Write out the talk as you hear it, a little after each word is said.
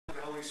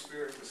Holy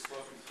Spirit was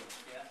spoken to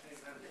him. Yeah,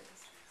 amen.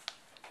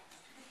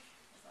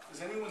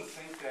 Does anyone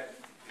think that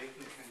they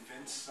can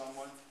convince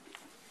someone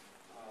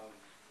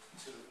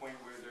to the point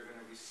where they're going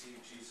to receive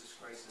Jesus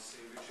Christ as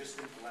Savior just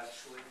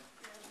intellectually?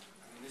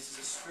 I mean, this is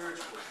a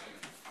spiritual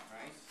thing,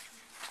 right?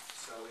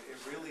 So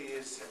it really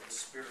is at the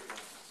spirit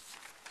level.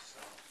 So,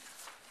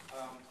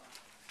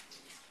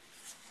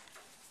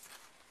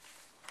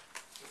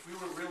 if we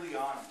were really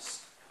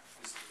honest,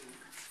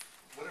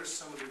 what are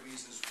some of the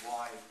reasons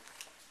why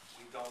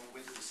we don't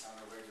witness on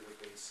a regular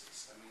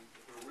basis? I mean,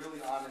 if we're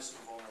really honest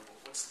and vulnerable,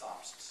 what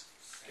stops us?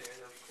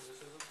 Scared of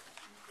criticism?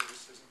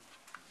 Criticism?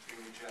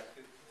 Being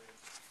rejected?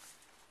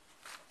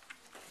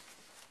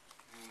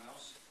 Anyone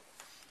else?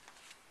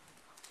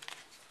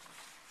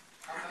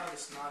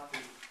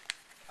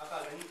 How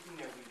about anything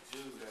that we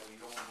do that we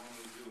don't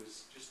normally do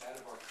is just out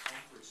of our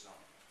comfort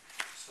zone?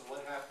 So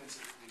what happens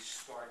if we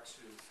start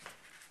to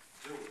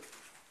do it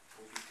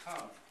or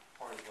become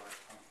part of our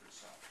comfort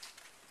zone?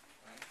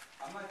 Right?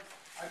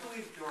 I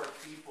believe there are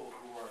people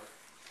who are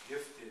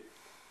gifted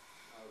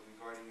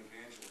regarding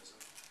evangelism.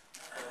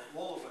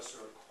 All of us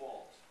are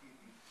called.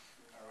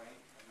 All right?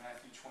 And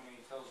Matthew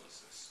 28 tells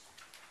us this.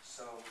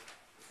 So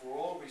if we're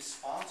all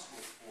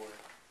responsible for it,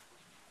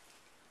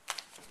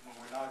 when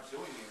we're not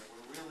doing it,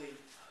 we're really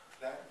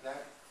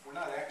we're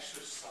not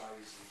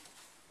exercising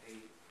if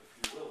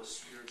you will, a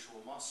spiritual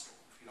muscle.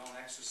 If you don't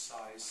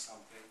exercise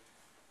something,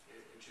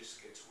 it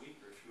just gets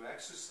weaker. If you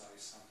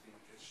exercise something,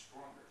 it gets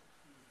stronger.